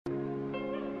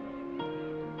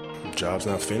Job's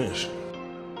not finished.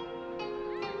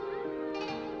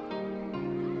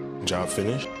 Job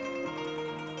finished?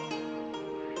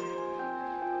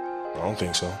 I don't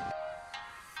think so.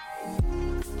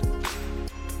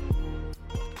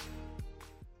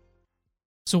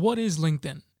 So what is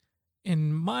LinkedIn?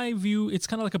 In my view, it's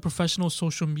kind of like a professional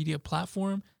social media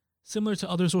platform. Similar to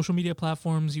other social media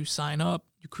platforms, you sign up,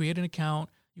 you create an account,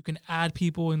 you can add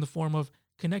people in the form of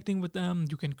connecting with them,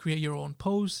 you can create your own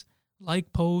posts,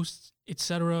 like posts,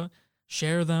 etc.,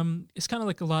 share them. It's kind of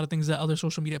like a lot of things that other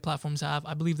social media platforms have.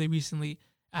 I believe they recently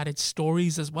added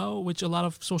stories as well, which a lot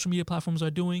of social media platforms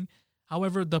are doing.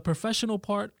 However, the professional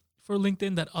part for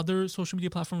LinkedIn that other social media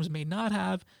platforms may not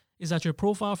have is that your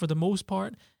profile, for the most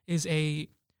part, is a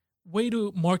way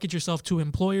to market yourself to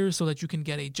employers so that you can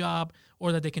get a job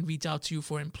or that they can reach out to you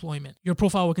for employment. Your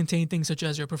profile will contain things such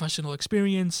as your professional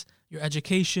experience, your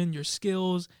education, your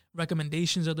skills,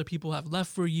 recommendations other people have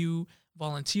left for you,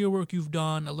 volunteer work you've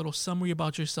done, a little summary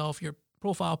about yourself, your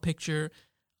profile picture,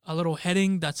 a little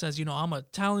heading that says, I'm a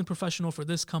talent professional for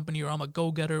this company, or I'm a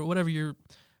go-getter, whatever your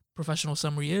professional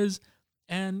summary is.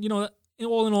 And,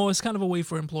 all in all, it's kind of a way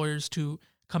for employers to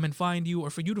come and find you,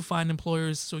 or for you to find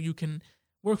employers so you can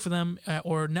work for them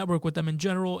or network with them in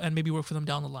general and maybe work for them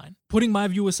down the line. Putting my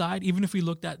view aside, even if we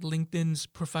looked at LinkedIn's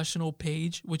professional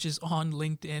page, which is on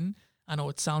LinkedIn, I know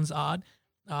it sounds odd,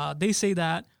 they say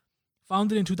that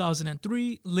founded in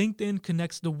 2003, LinkedIn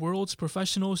connects the world's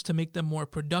professionals to make them more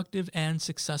productive and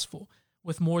successful.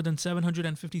 With more than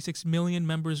 756 million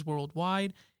members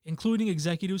worldwide, including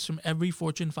executives from every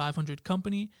Fortune 500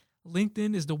 company,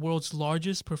 LinkedIn is the world's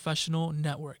largest professional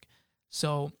network.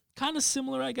 So kind of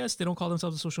similar, I guess. They don't call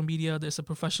themselves a social media. There's a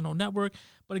professional network.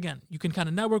 But again, you can kind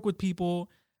of network with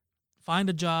people, find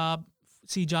a job,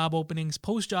 see job openings,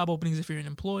 post job openings if you're an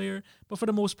employer. But for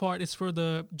the most part, it's for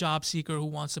the job seeker who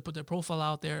wants to put their profile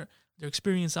out there, their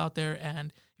experience out there.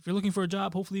 And if you're looking for a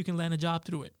job, hopefully you can land a job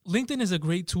through it. LinkedIn is a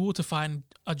great tool to find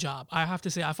a job. I have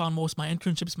to say, I found most of my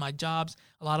internships, my jobs.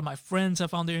 A lot of my friends have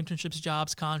found their internships,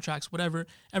 jobs, contracts, whatever,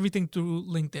 everything through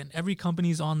LinkedIn. Every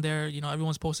company's on there.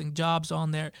 Everyone's posting jobs on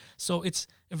there. So it's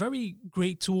a very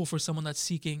great tool for someone that's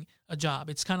seeking a job.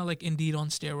 It's kind of like Indeed on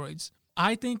steroids.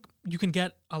 I think you can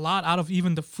get a lot out of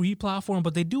even the free platform,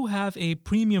 but they do have a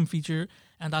premium feature,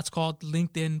 and that's called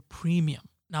LinkedIn Premium.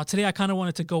 Now, today I kind of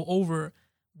wanted to go over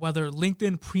whether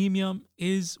LinkedIn Premium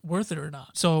is worth it or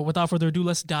not. So without further ado,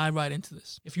 let's dive right into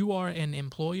this. If you are an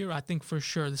employer, I think for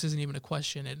sure this isn't even a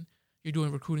question, and you're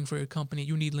doing recruiting for your company,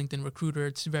 you need LinkedIn Recruiter.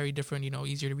 It's very different,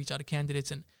 easier to reach out to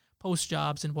candidates and post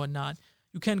jobs and whatnot.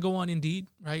 You can go on Indeed,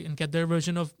 right, and get their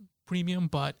version of Premium,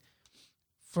 but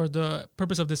for the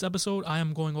purpose of this episode, I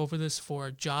am going over this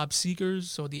for job seekers.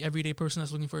 So the everyday person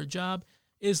that's looking for a job,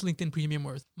 is LinkedIn Premium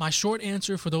worth? My short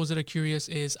answer for those that are curious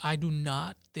is I do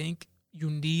not think you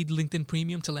need LinkedIn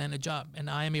Premium to land a job. And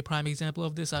I am a prime example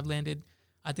of this. I've landed,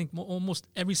 I think, almost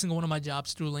every single one of my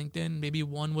jobs through LinkedIn. Maybe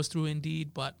one was through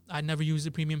Indeed, but I never used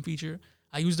the premium feature.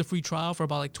 I used the free trial for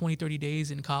about like 20, 30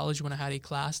 days in college when I had a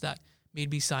class that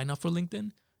made me sign up for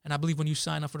LinkedIn. And I believe when you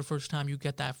sign up for the first time, you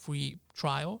get that free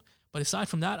trial. But aside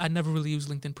from that, I never really used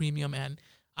LinkedIn Premium, and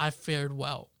I fared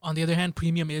well. On the other hand,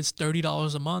 Premium is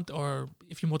 $30 a month, or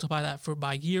if you multiply that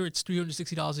by year, it's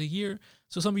 $360 a year.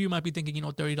 So some of you might be thinking,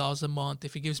 $30 a month,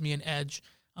 if it gives me an edge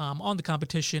on the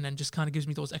competition and just kind of gives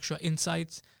me those extra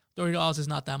insights, $30 is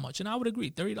not that much. And I would agree,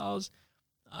 $30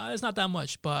 is not that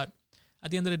much. But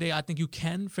at the end of the day, I think you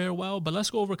can fare well. But let's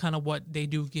go over kind of what they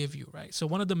do give you, right? So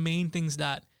one of the main things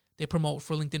that they promote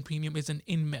for LinkedIn Premium is an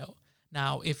InMail.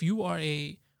 Now, if you are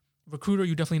a recruiter,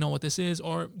 you definitely know what this is.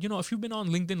 Or, if you've been on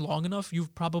LinkedIn long enough,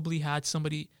 you've probably had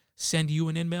somebody send you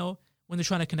an InMail when they're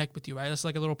trying to connect with you, right? That's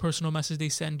like a little personal message they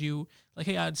send you. Like,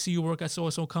 hey, I see you work at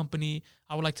so-and-so company.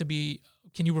 I would like to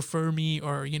can you refer me?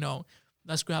 Or,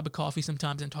 let's grab a coffee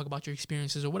sometimes and talk about your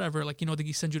experiences or whatever. Like,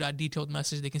 they send you that detailed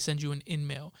message. They can send you an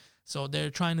InMail. So they're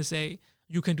trying to say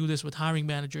you can do this with hiring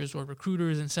managers or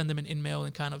recruiters and send them an InMail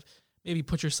and kind of maybe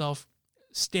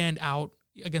stand out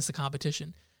against the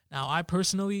competition. Now, I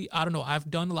personally, I don't know,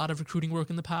 I've done a lot of recruiting work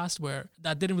in the past where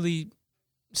that didn't really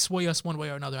sway us one way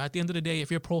or another. At the end of the day, if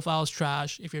your profile is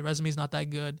trash, if your resume is not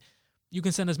that good, you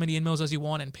can send as many InMails as you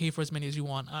want and pay for as many as you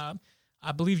want.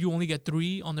 I believe you only get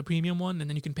 3 on the premium one, and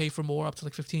then you can pay for more up to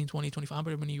like 15, 20, 25,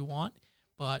 however many you want.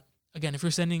 But again, if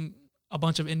you're sending a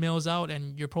bunch of InMails out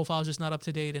and your profile is just not up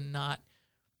to date and not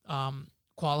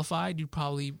qualified,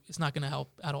 it's not going to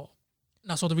help at all.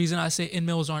 Now, so the reason I say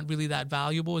InMails aren't really that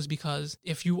valuable is because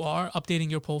if you are updating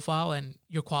your profile and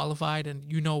you're qualified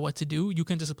and you know what to do, you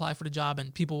can just apply for the job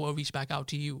and people will reach back out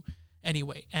to you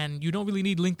anyway. And you don't really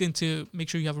need LinkedIn to make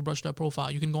sure you have a brushed up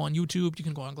profile. You can go on YouTube, you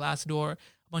can go on Glassdoor, a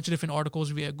bunch of different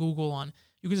articles via Google on,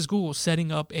 you can just Google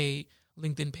setting up a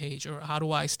LinkedIn page or how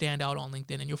do I stand out on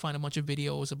LinkedIn, and you'll find a bunch of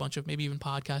videos, a bunch of maybe even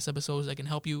podcast episodes that can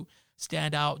help you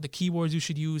stand out, the keywords you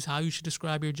should use, how you should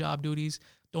describe your job duties.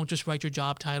 Don't just write your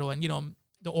job title and,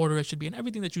 the order it should be, and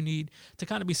everything that you need to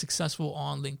kind of be successful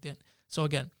on LinkedIn. So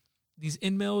again, these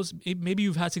InMails, maybe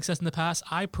you've had success in the past.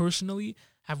 I personally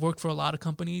have worked for a lot of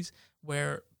companies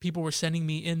where people were sending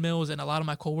me InMails, and a lot of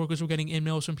my coworkers were getting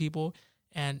InMails from people.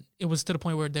 And it was to the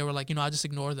point where they were like, I just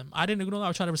ignore them. I didn't ignore them. I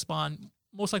would try to respond.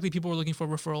 Most likely people were looking for a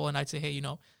referral, and I'd say, hey,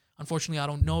 unfortunately, I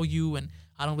don't know you, and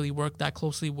I don't really work that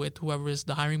closely with whoever is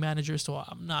the hiring manager, so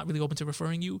I'm not really open to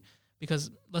referring you. Because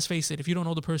let's face it, if you don't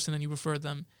know the person and you refer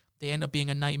them, they end up being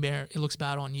a nightmare. It looks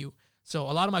bad on you. So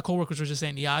a lot of my coworkers were just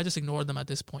saying, yeah, I just ignored them at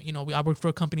this point. I worked for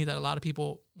a company that a lot of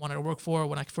people wanted to work for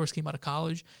when I first came out of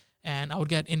college, and I would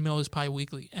get InMails probably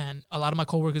weekly. And a lot of my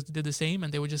coworkers did the same,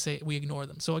 and they would just say, we ignore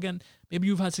them. So again, maybe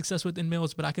you've had success with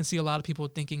InMails, but I can see a lot of people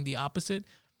thinking the opposite.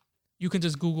 You can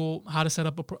just Google how to set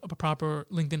up a proper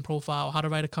LinkedIn profile, how to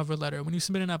write a cover letter. When you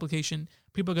submit an application,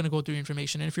 people are going to go through your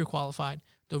information, and if you're qualified,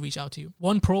 they'll reach out to you.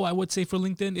 One pro I would say for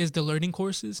LinkedIn is the learning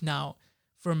courses. Now,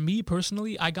 for me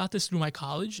personally, I got this through my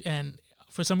college, and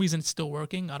for some reason it's still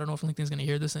working. I don't know if LinkedIn's going to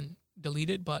hear this and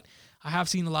delete it, but I have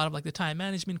seen a lot of the time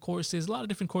management courses, a lot of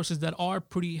different courses that are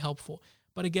pretty helpful.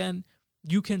 But again,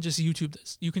 you can just YouTube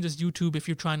this. You can just YouTube if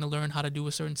you're trying to learn how to do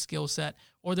a certain skill set,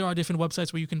 or there are different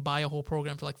websites where you can buy a whole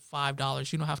program for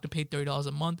 $5. You don't have to pay $30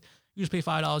 a month. You just pay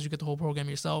 $5, you get the whole program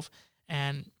yourself.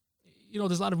 And,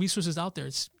 there's a lot of resources out there.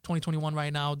 It's 2021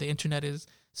 right now. The internet is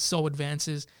so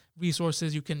advances.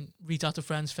 Resources, you can reach out to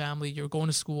friends, family. You're going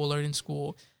to school, learning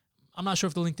school. I'm not sure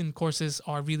if the LinkedIn courses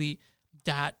are really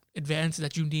that advanced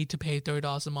that you need to pay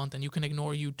 $30 a month, and you can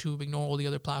ignore YouTube, ignore all the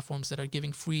other platforms that are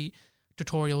giving free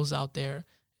tutorials out there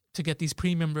to get these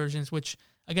premium versions, which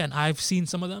again, I've seen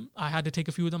some of them. I had to take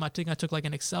a few of them. I think I took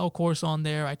an Excel course on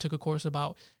there. I took a course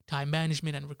about time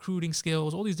management and recruiting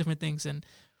skills, all these different things. And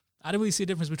I didn't really see a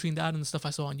difference between that and the stuff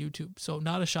I saw on YouTube. So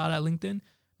not a shot at LinkedIn.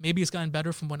 Maybe it's gotten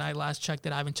better from when I last checked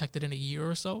it. I haven't checked it in a year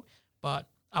or so, but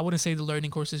I wouldn't say the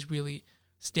learning courses really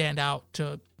stand out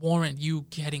to warrant you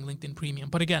getting LinkedIn Premium.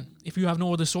 But again, if you have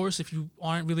no other source, if you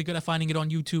aren't really good at finding it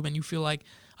on YouTube and you feel like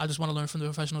I just want to learn from the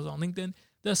professionals on LinkedIn,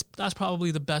 that's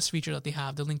probably the best feature that they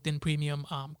have, the LinkedIn Premium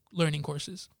learning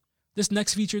courses. This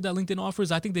next feature that LinkedIn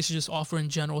offers, I think they should just offer in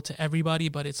general to everybody,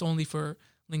 but it's only for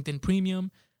LinkedIn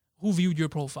Premium. Who viewed your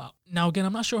profile? Now, again,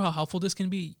 I'm not sure how helpful this can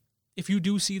be. If you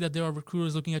do see that there are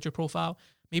recruiters looking at your profile,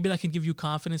 maybe that can give you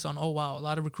confidence on, oh, wow, a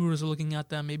lot of recruiters are looking at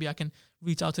them. Maybe I can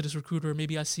reach out to this recruiter.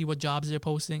 Maybe I see what jobs they're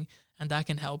posting, and that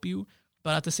can help you.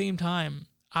 But at the same time,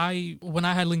 when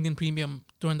I had LinkedIn Premium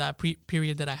during that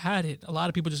period that I had it, a lot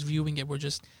of people just viewing it were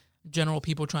just general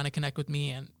people trying to connect with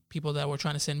me and people that were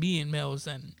trying to send me emails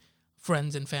and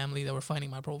friends and family that were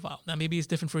finding my profile. Now, maybe it's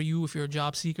different for you if you're a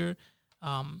job seeker.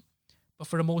 But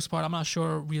for the most part, I'm not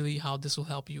sure really how this will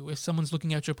help you. If someone's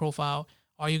looking at your profile,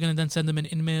 are you going to then send them an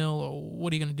email, or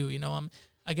what are you going to do?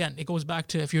 Again, it goes back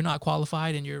to if you're not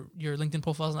qualified and your LinkedIn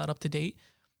profile is not up to date,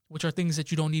 which are things that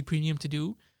you don't need premium to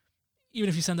do. Even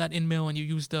if you send that email and you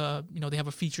use they have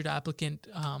a featured applicant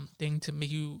thing to make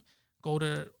you go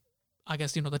to, I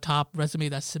guess, the top resume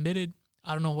that's submitted.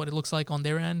 I don't know what it looks like on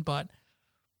their end, but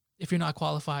if you're not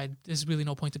qualified, there's really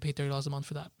no point to pay $30 a month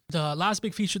for that. The last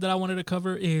big feature that I wanted to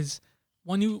cover is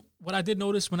what I did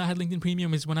notice when I had LinkedIn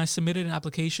Premium is when I submitted an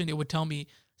application, it would tell me,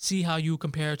 see how you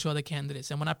compare to other candidates.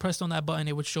 And when I pressed on that button,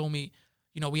 it would show me,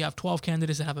 we have 12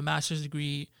 candidates that have a master's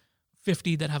degree,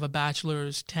 50 that have a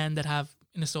bachelor's, 10 that have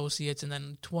an associate's, and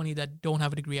then 20 that don't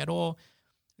have a degree at all.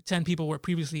 10 people were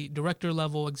previously director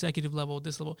level, executive level,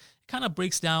 this level. It kind of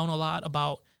breaks down a lot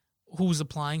about who's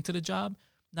applying to the job.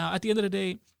 Now, at the end of the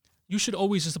day, you should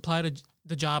always just apply to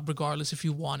the job regardless if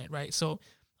you want it, right? So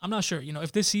I'm not sure,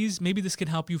 if maybe this can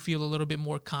help you feel a little bit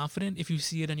more confident if you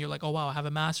see it and you're like, oh, wow, I have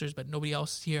a master's, but nobody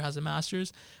else here has a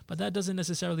master's. But that doesn't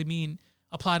necessarily mean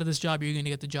apply to this job, you're going to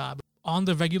get the job. On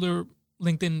the regular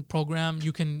LinkedIn program,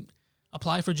 you can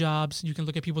apply for jobs, you can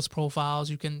look at people's profiles,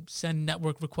 you can send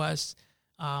network requests.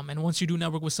 And once you do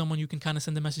network with someone, you can kind of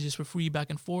send the messages for free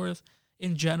back and forth.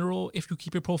 In general, if you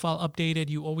keep your profile updated,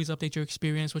 you always update your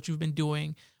experience, what you've been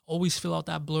doing, always fill out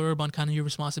that blurb on kind of your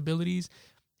responsibilities.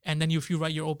 And then if you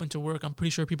write you're open to work, I'm pretty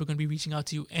sure people are going to be reaching out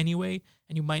to you anyway,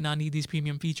 and you might not need these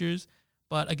premium features.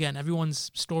 But again,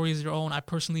 everyone's story is their own. I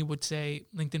personally would say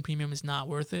LinkedIn Premium is not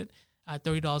worth it at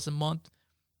 $30 a month.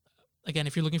 Again,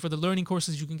 if you're looking for the learning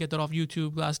courses, you can get that off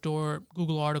YouTube, Glassdoor,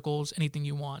 Google articles, anything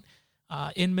you want.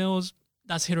 InMails,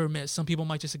 that's hit or miss. Some people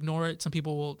might just ignore it. Some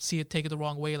people will see it, take it the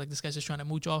wrong way, like this guy's just trying to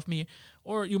mooch off me.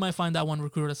 Or you might find that one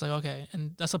recruiter that's like, okay,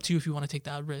 and that's up to you if you want to take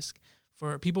that risk.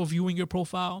 For people viewing your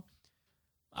profile,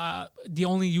 the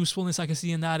only usefulness I can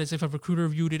see in that is if a recruiter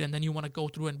viewed it and then you want to go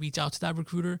through and reach out to that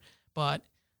recruiter. But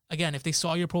again, if they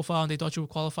saw your profile and they thought you were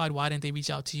qualified, why didn't they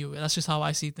reach out to you? That's just how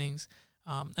I see things.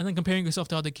 And then comparing yourself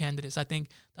to other candidates, I think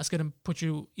that's going to put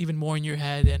you even more in your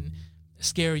head and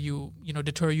scare you,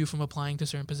 deter you from applying to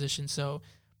certain positions. So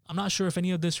I'm not sure if any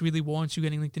of this really warrants you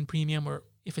getting LinkedIn Premium or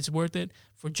if it's worth it.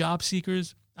 For job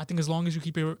seekers, I think as long as you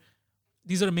keep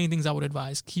these are the main things I would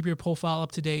advise. Keep your profile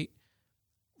up to date.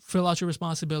 Fill out your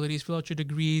responsibilities, fill out your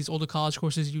degrees, all the college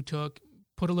courses you took,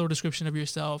 put a little description of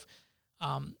yourself.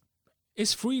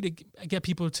 It's free to get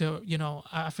people to,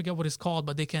 I forget what it's called,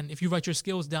 but they can, if you write your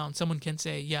skills down, someone can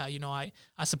say, yeah,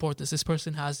 I support this. This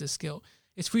person has this skill.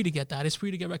 It's free to get that. It's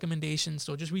free to get recommendations.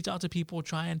 So just reach out to people,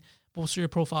 try and bolster your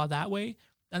profile that way,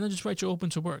 and then just write you're open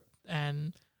to work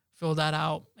and fill that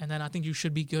out. And then I think you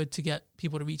should be good to get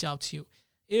people to reach out to you.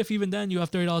 If even then you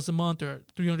have $30 a month or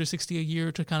 $360 a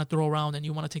year to kind of throw around and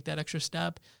you want to take that extra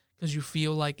step because you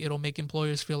feel like it'll make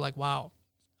employers feel like, wow,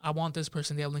 I want this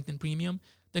person, they have LinkedIn Premium,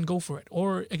 then go for it.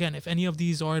 Or again, if any of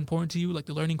these are important to you, like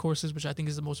the learning courses, which I think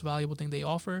is the most valuable thing they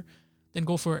offer, then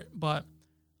go for it. But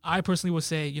I personally would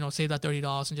say, save that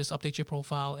 $30 and just update your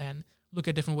profile and look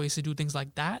at different ways to do things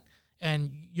like that.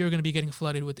 And you're going to be getting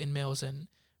flooded with emails and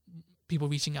people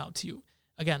reaching out to you.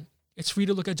 Again, it's free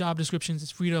to look at job descriptions.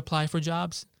 It's free to apply for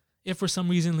jobs. If for some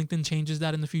reason LinkedIn changes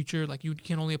that in the future, like you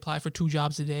can only apply for 2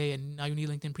 jobs a day and now you need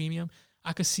LinkedIn Premium,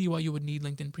 I could see why you would need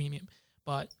LinkedIn Premium.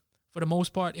 But for the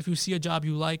most part, if you see a job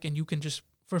you like and you can just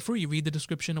for free read the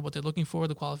description of what they're looking for,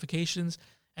 the qualifications,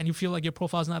 and you feel like your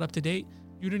profile's not up to date,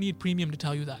 you don't need Premium to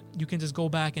tell you that. You can just go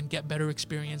back and get better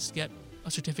experience, get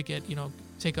a certificate,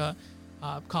 take a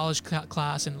college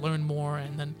class and learn more,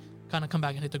 and then kind of come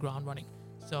back and hit the ground running.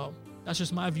 So that's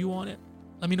just my view on it.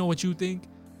 Let me know what you think.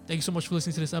 Thank you so much for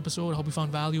listening to this episode. I hope you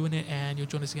found value in it, and you'll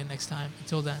join us again next time.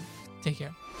 Until then, take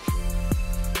care.